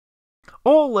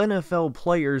All NFL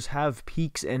players have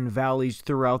peaks and valleys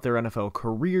throughout their NFL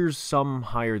careers, some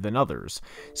higher than others.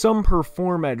 Some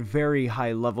perform at very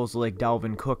high levels like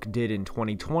Dalvin Cook did in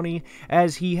 2020,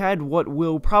 as he had what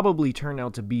will probably turn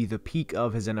out to be the peak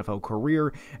of his NFL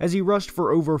career, as he rushed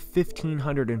for over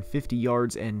 1,550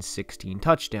 yards and 16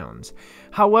 touchdowns.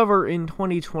 However, in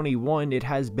 2021, it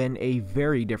has been a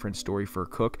very different story for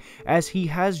Cook, as he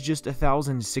has just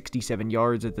 1,067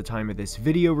 yards at the time of this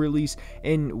video release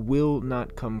and will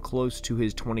not come close to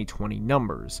his 2020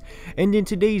 numbers. And in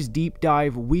today's deep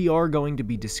dive, we are going to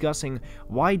be discussing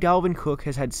why Dalvin Cook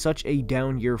has had such a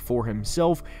down year for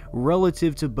himself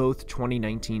relative to both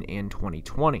 2019 and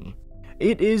 2020.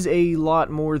 It is a lot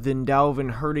more than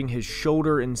Dalvin hurting his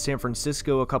shoulder in San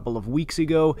Francisco a couple of weeks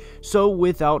ago, so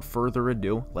without further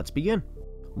ado, let's begin.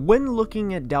 When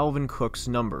looking at Dalvin Cook's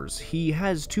numbers, he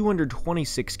has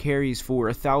 226 carries for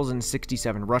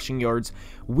 1,067 rushing yards,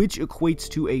 which equates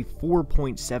to a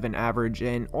 4.7 average,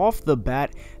 and off the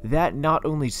bat, that not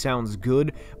only sounds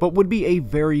good, but would be a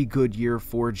very good year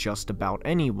for just about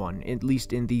anyone, at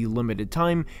least in the limited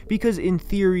time, because in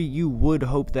theory, you would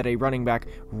hope that a running back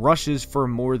rushes for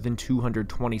more than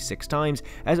 226 times,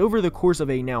 as over the course of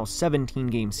a now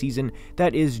 17-game season,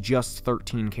 that is just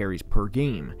 13 carries per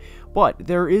game. But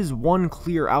there is one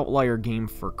clear outlier game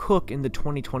for Cook in the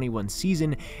 2021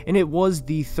 season, and it was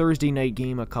the Thursday night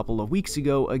game a couple of weeks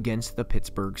ago against the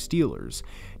Pittsburgh Steelers.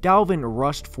 Dalvin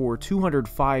rushed for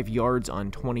 205 yards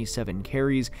on 27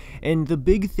 carries, and the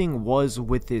big thing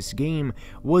with this game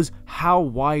was how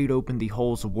wide open the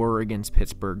holes were against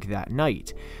Pittsburgh that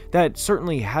night. That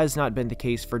certainly has not been the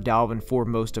case for Dalvin for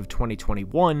most of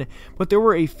 2021, but there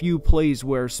were a few plays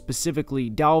where specifically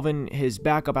Dalvin, his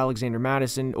backup Alexander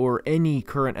Mattison, or any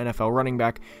current NFL running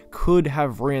back could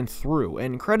have ran through,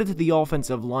 and credit to the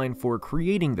offensive line for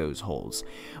creating those holes.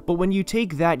 But when you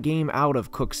take that game out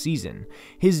of Cook's season,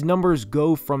 his numbers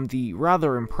go from the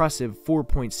rather impressive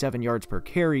 4.7 yards per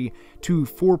carry to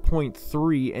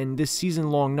 4.3, and this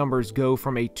season-long numbers go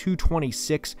from a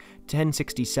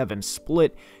 226-1067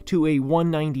 split to a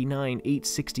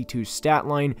 199-862 stat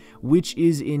line, which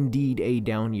is indeed a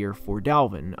down year for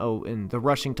Dalvin. Oh, and the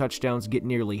rushing touchdowns get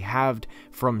nearly halved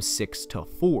from 6 to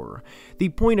 4. The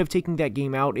point of taking that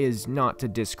game out is not to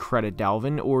discredit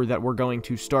Dalvin, or that we're going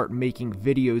to start making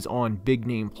videos on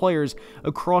big-name players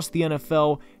across the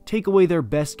NFL, take away their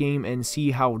best game, and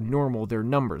see how normal their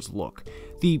numbers look.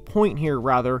 The point here,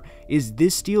 rather, is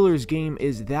this Steelers game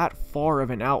is that far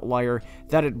of an outlier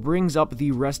that it brings up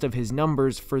the rest of his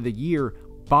numbers for the year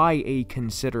by a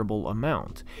considerable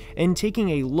amount. And taking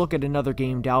a look at another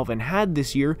game Dalvin had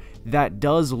this year that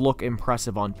does look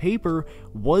impressive on paper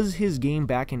was his game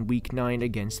back in Week 9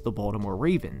 against the Baltimore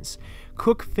Ravens.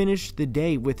 Cook finished the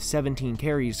day with 17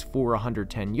 carries for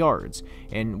 110 yards,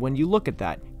 and when you look at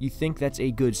that, you think that's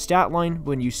a good stat line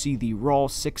when you see the raw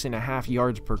 6.5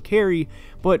 yards per carry,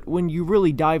 but when you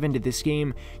really dive into this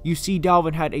game, you see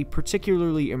Dalvin had a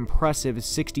particularly impressive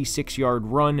 66-yard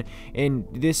run, and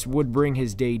this would bring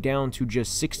his day down to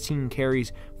just 16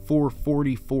 carries for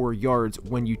 44 yards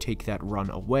when you take that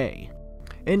run away.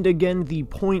 And again, the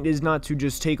point is not to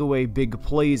just take away big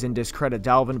plays and discredit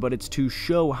Dalvin, but it's to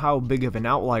show how big of an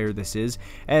outlier this is,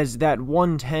 as that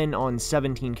 110 on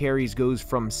 17 carries goes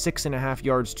from 6.5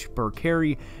 yards per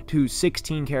carry to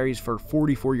 16 carries for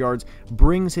 44 yards,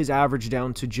 brings his average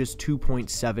down to just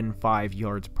 2.75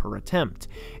 yards per attempt.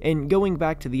 And going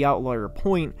back to the outlier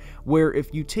point, where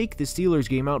if you take the Steelers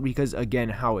game out, because again,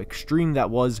 how extreme that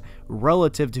was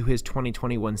relative to his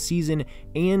 2021 season,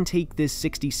 and take this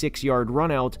 66-yard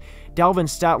run out,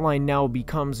 Dalvin's stat line now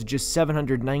becomes just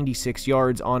 796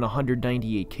 yards on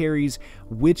 198 carries,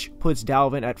 which puts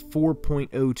Dalvin at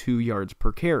 4.02 yards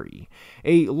per carry.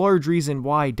 A large reason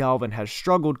why Dalvin has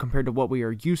struggled compared to what we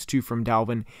are used to from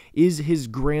Dalvin is his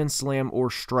grand slam or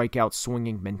strikeout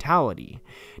swinging mentality.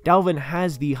 Dalvin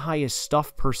has the highest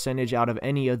stuff percentage out of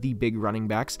any of the big running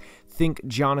backs. Think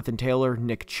Jonathan Taylor,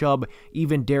 Nick Chubb,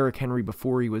 even Derrick Henry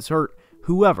before he was hurt.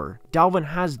 Whoever, Dalvin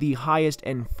has the highest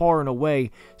and far and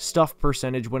away stuff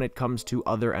percentage when it comes to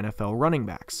other NFL running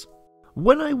backs.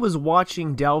 When I was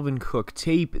watching Dalvin Cook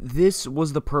tape, this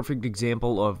was the perfect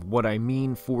example of what I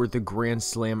mean for the grand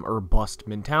slam or bust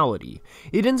mentality.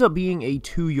 It ends up being a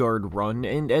 2-yard run,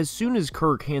 and as soon as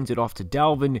Kirk hands it off to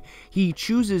Dalvin, he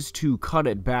chooses to cut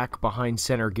it back behind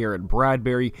center Garrett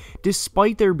Bradbury,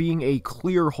 despite there being a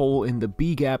clear hole in the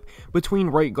B-gap between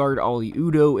right guard Oli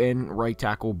Udoh and right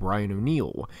tackle Brian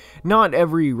O'Neill. Not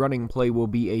every running play will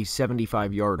be a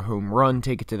 75-yard home run,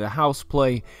 take it to the house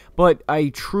play, but I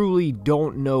truly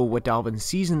don't know what Dalvin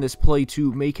sees in this play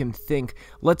to make him think,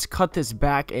 let's cut this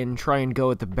back and try and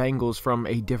go at the Bengals from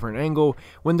a different angle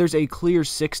when there's a clear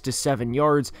 6 to 7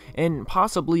 yards and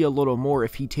possibly a little more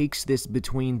if he takes this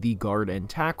between the guard and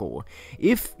tackle.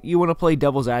 If you want to play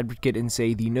devil's advocate and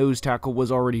say the nose tackle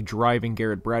was already driving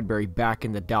Garrett Bradbury back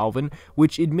into Dalvin,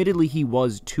 which admittedly he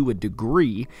was to a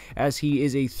degree, as he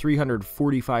is a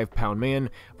 345-pound man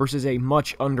versus a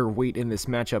much underweight in this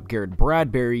matchup Garrett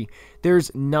Bradbury,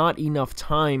 there's not enough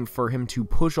time for him to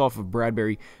push off of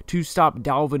Bradbury to stop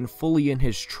Dalvin fully in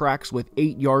his tracks with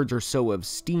 8 yards or so of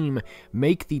steam,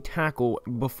 make the tackle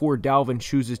before Dalvin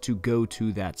chooses to go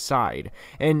to that side.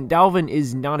 And Dalvin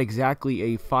is not exactly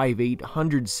a 5'8",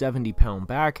 170-pound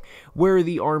back where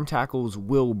the arm tackles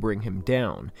will bring him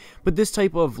down. But this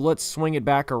type of let's swing it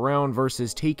back around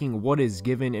versus taking what is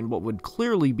given and what would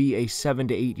clearly be a 7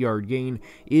 to 8 yard gain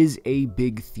is a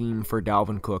big theme for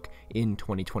Dalvin Cook in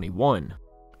 2021.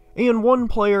 And one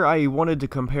player I wanted to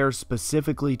compare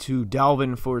specifically to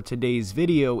Dalvin for today's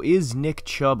video is Nick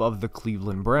Chubb of the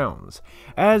Cleveland Browns.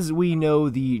 As we know,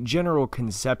 the general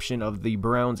conception of the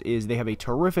Browns is they have a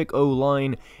terrific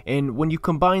O-line, and when you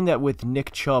combine that with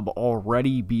Nick Chubb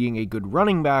already being a good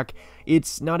running back,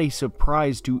 it's not a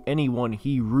surprise to anyone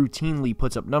he routinely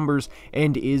puts up numbers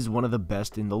and is one of the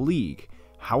best in the league.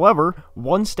 However,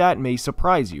 one stat may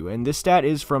surprise you, and this stat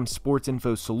is from Sports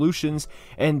Info Solutions,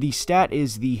 and the stat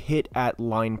is the hit at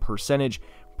line percentage.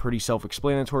 Pretty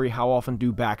self-explanatory. How often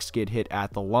do backs get hit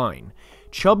at the line?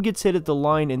 Chubb gets hit at the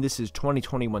line, and this is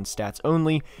 2021 stats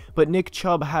only, but Nick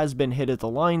Chubb has been hit at the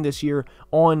line this year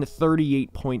on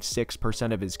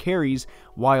 38.6% of his carries,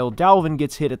 while Dalvin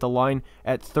gets hit at the line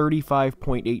at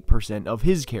 35.8% of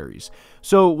his carries.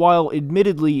 So while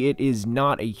admittedly it is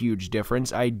not a huge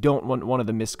difference, I don't want one of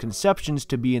the misconceptions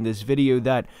to be in this video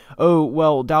that, oh,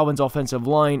 well, Dalvin's offensive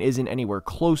line isn't anywhere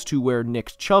close to where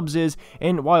Nick Chubb's is,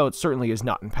 and while it certainly is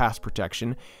not in pass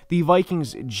protection, the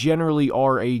Vikings generally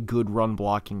are a good run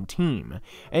blocking team.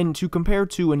 And to compare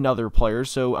to another player,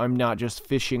 so I'm not just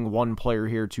fishing one player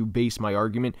here to base my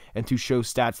argument and to show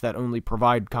stats that only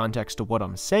provide context to what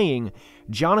I'm saying,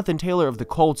 Jonathan Taylor of the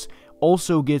Colts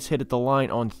also gets hit at the line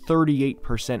on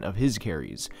 38% of his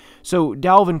carries. So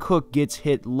Dalvin Cook gets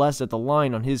hit less at the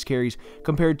line on his carries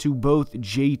compared to both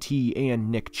JT and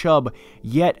Nick Chubb,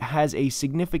 yet has a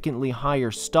significantly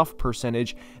higher stuff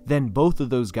percentage than both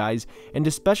of those guys, and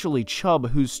especially Chubb,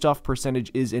 whose stuff percentage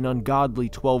is an ungodly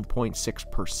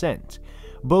 12.6%.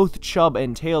 Both Chubb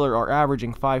and Taylor are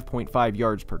averaging 5.5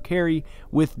 yards per carry,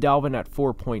 with Dalvin at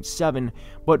 4.7,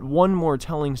 but one more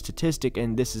telling statistic,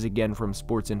 and this is again from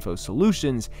Sports Info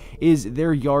Solutions, is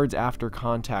their yards after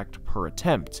contact per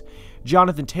attempt.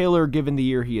 Jonathan Taylor, given the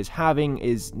year he is having,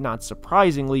 is not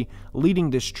surprisingly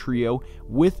leading this trio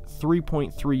with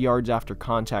 3.3 yards after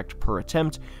contact per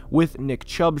attempt, with Nick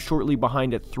Chubb shortly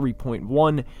behind at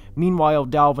 3.1. Meanwhile,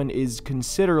 Dalvin is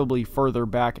considerably further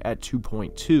back at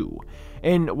 2.2.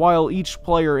 And while each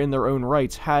player in their own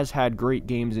rights has had great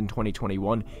games in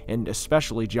 2021, and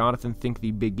especially Jonathan think the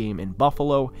big game in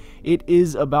Buffalo, it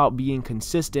is about being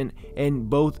consistent, and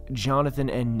both Jonathan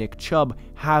and Nick Chubb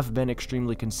have been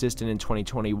extremely consistent in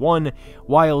 2021,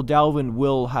 while Dalvin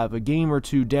will have a game or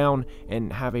two down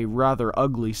and have a rather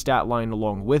ugly stat line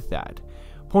along with that.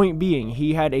 Point being,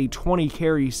 he had a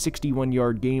 20-carry,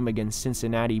 61-yard game against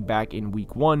Cincinnati back in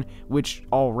Week 1, which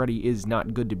already is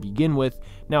not good to begin with.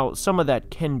 Now, some of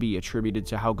that can be attributed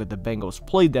to how good the Bengals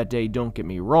played that day, don't get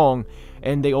me wrong,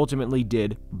 and they ultimately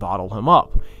did bottle him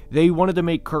up. They wanted to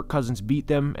make Kirk Cousins beat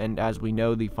them, and as we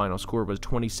know, the final score was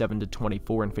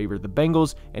 27-24 in favor of the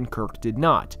Bengals, and Kirk did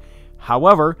not.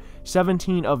 However,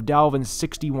 17 of Dalvin's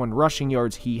 61 rushing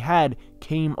yards he had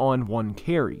came on 1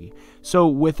 carry. So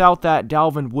without that,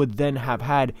 Dalvin would then have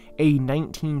had a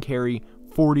 19-carry,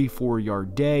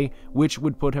 44-yard day, which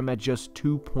would put him at just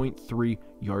 2.3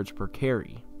 yards per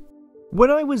carry.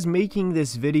 When I was making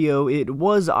this video, it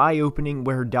was eye-opening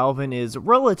where Dalvin is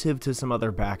relative to some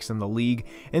other backs in the league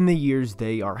in the years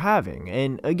they are having.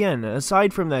 And again,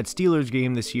 aside from that Steelers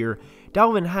game this year,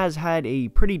 Dalvin has had a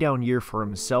pretty down year for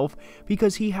himself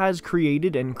because he has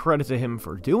created, and credit to him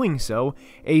for doing so,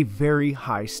 a very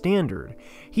high standard.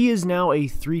 He is now a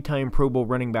 3-time Pro Bowl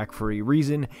running back for a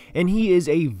reason, and he is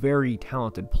a very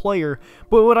talented player,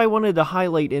 but what I wanted to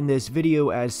highlight in this video,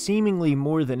 as seemingly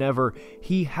more than ever,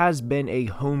 he has been a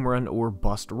home run or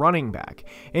bust running back.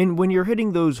 And when you're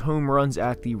hitting those home runs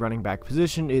at the running back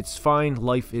position, it's fine,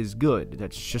 life is good.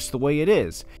 That's just the way it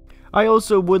is. I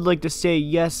also would like to say,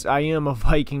 yes, I am a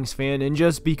Vikings fan, and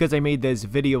just because I made this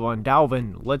video on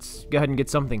Dalvin, let's go ahead and get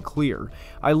something clear.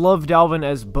 I love Dalvin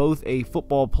as both a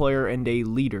football player and a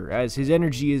leader, as his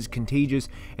energy is contagious,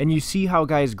 and you see how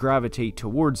guys gravitate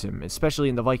towards him, especially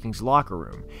in the Vikings locker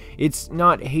room. It's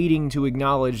not hating to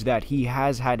acknowledge that he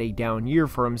has had a down year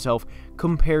for himself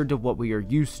compared to what we are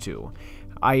used to.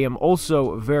 I am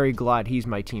also very glad he's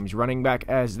my team's running back,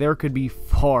 as there could be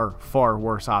far, far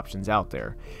worse options out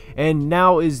there. And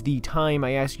now is the time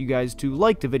I ask you guys to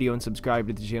like the video and subscribe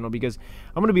to the channel, because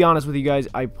I'm going to be honest with you guys,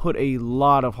 I put a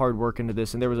lot of hard work into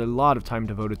this, and there was a lot of time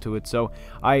devoted to it. So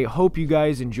I hope you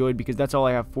guys enjoyed, because that's all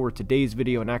I have for today's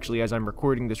video. And actually, as I'm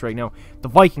recording this right now, the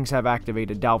Vikings have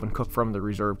activated Dalvin Cook from the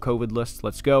reserve COVID list.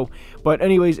 Let's go. But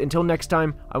anyways, until next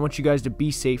time, I want you guys to be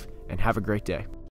safe and have a great day.